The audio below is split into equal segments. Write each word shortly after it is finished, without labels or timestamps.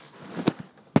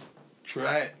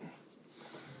Try it.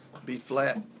 B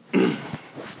flat.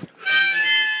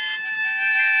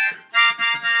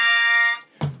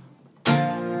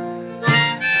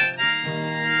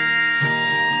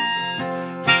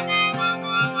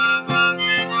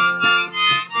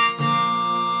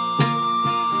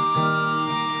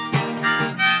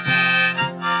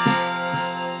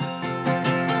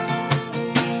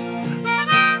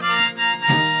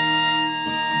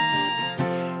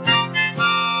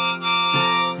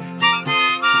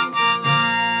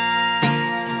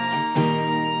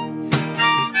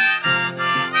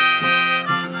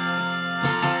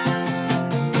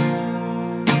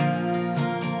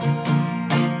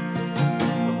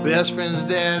 Best friend's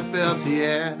dad felt he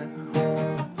had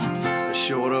a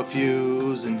shorter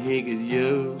fuse than he could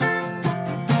use.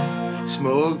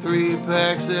 Smoked 3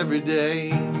 packs every day.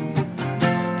 To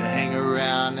hang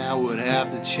around now would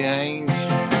have to change.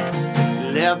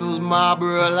 Left those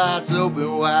Marlboro lights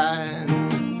open wide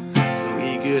so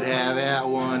he could have that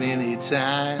one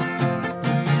anytime.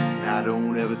 And I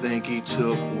don't ever think he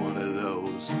took one of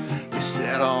those. He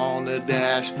sat on the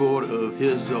dashboard of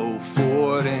his old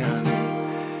Ford and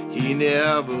he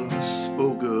never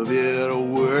spoke of it a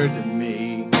word to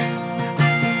me.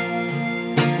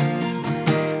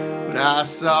 But I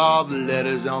saw the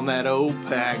letters on that old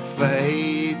pack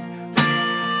fade.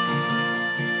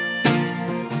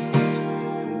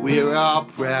 We're all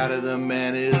proud of the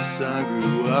man his son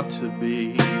grew up to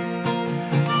be.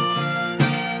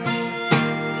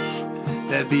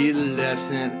 That'd be the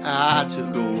lesson I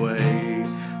took away.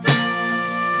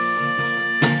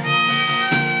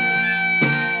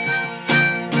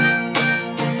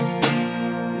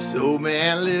 This old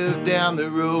man lived down the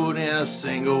road in a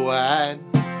single wide.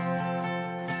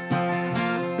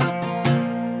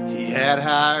 He had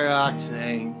higher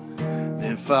octane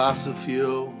than fossil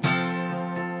fuel.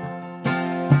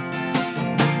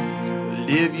 But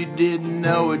if you didn't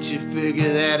know it, you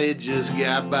figure that it just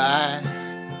got by.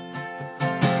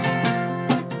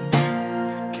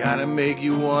 Kinda make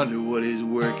you wonder what he's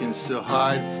working so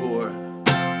hard for.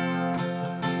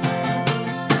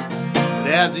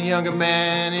 As a younger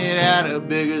man, it had a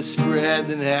bigger spread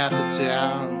than half the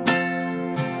town.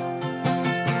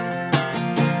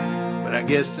 But I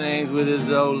guess things with his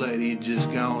old lady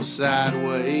just gone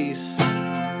sideways.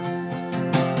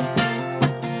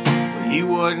 But he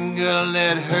wasn't gonna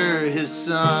let her, his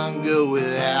son, go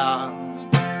without.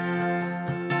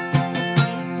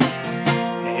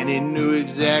 And he knew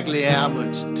exactly how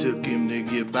much it took him to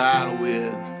get by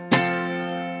with.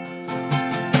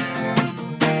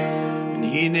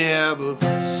 He never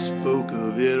spoke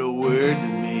of it a word to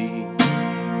me.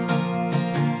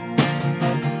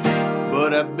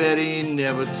 But I bet he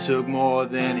never took more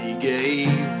than he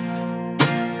gave.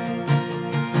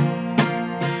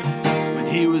 When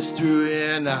he was through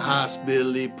in the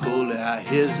hospital, he pulled out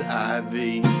his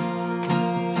IV.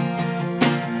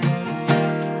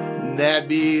 And that'd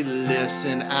be the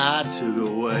lesson I took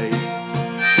away.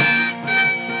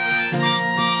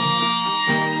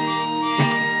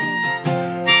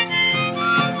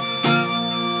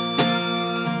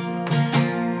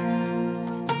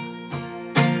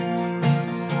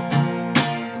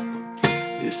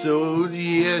 This old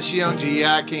yes young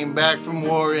GI came back from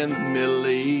war in the Middle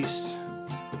East.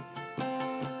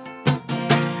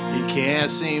 He can't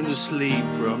seem to sleep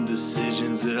from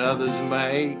decisions that others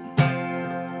make.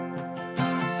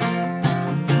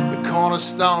 The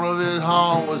cornerstone of his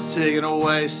home was taken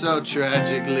away so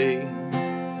tragically.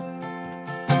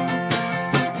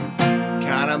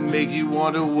 Kinda make you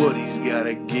wonder what he's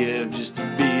gotta give just to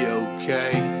be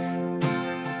okay.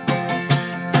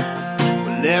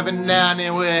 Every now and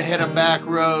then we'll hit a back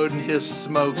road and he'll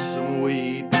smoke some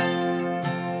weed.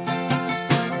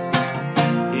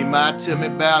 He might tell me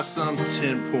about some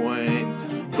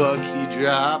 10-point buck he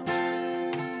dropped.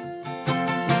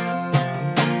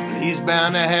 Well, he's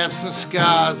bound to have some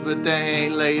scars, but they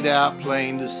ain't laid out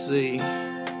plain to see.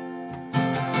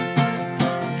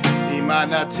 He might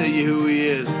not tell you who he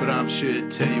is, but I'm sure he'll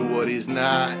tell you what he's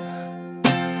not.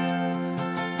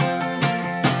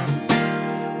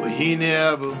 He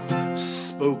never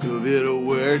spoke of it a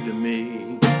word to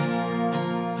me.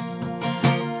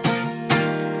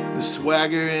 The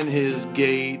swagger in his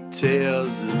gait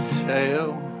tells the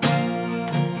tale.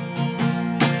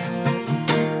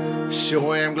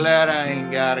 Sure am glad I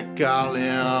ain't gotta call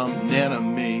him an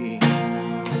enemy.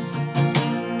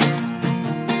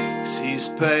 'Cause he's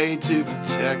paid to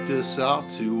protect us all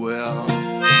too well.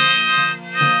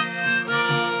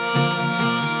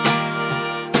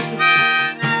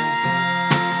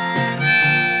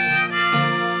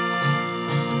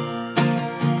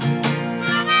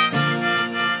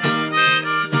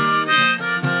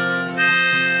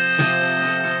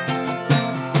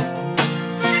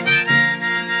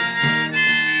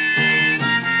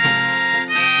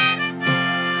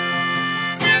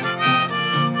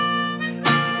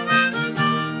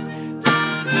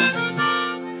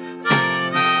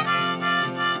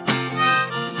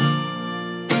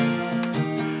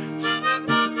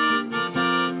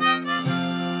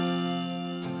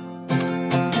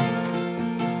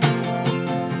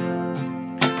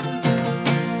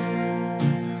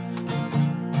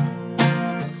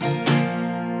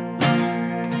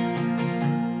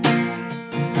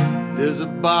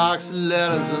 box of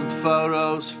letters and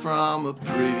photos from a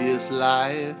previous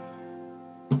life,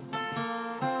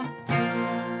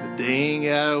 but they ain't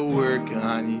gotta work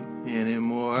on you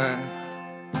anymore.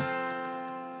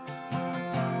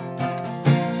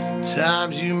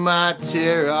 Sometimes you might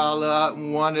tear it all up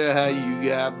and wonder how you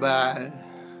got by,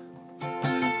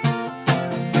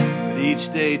 but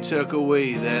each day took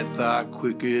away that thought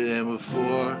quicker than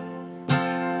before.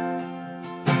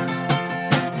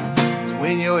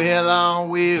 When you're hell on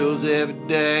wheels every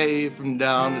day from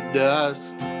dawn to dusk,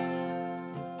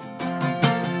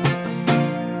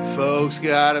 folks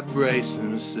gotta brace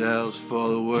themselves for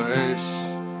the worst.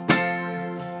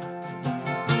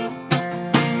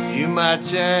 You might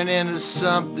turn into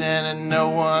something that no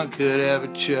one could ever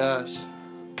trust,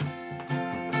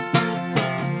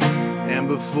 and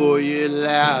before you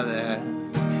allow that,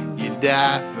 you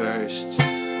die first.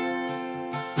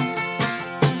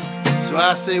 So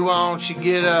I say, why don't you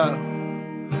get up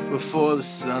before the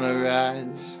sun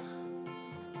arises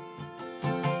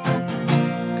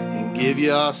and give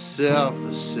yourself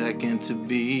a second to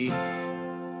be?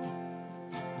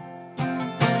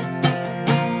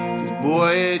 'Cause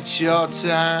boy, it's your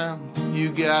time,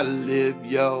 you gotta live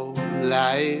your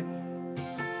life,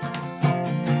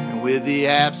 and with the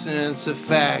absence of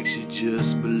facts you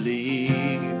just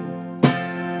believe.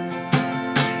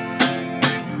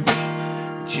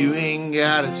 You ain't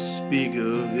gotta speak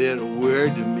of it a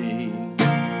word to me.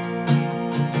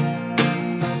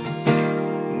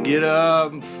 Get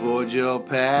up and forge your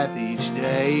path each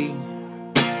day.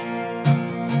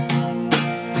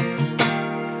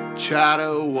 Try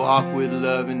to walk with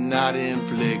love and not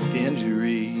inflict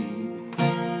injury,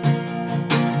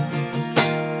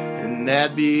 and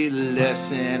that'd be the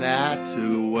lesson I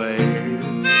took away.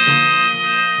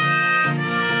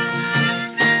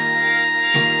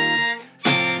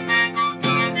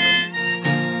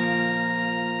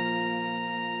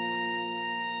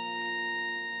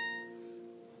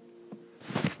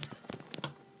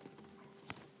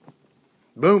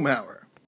 Boom hour.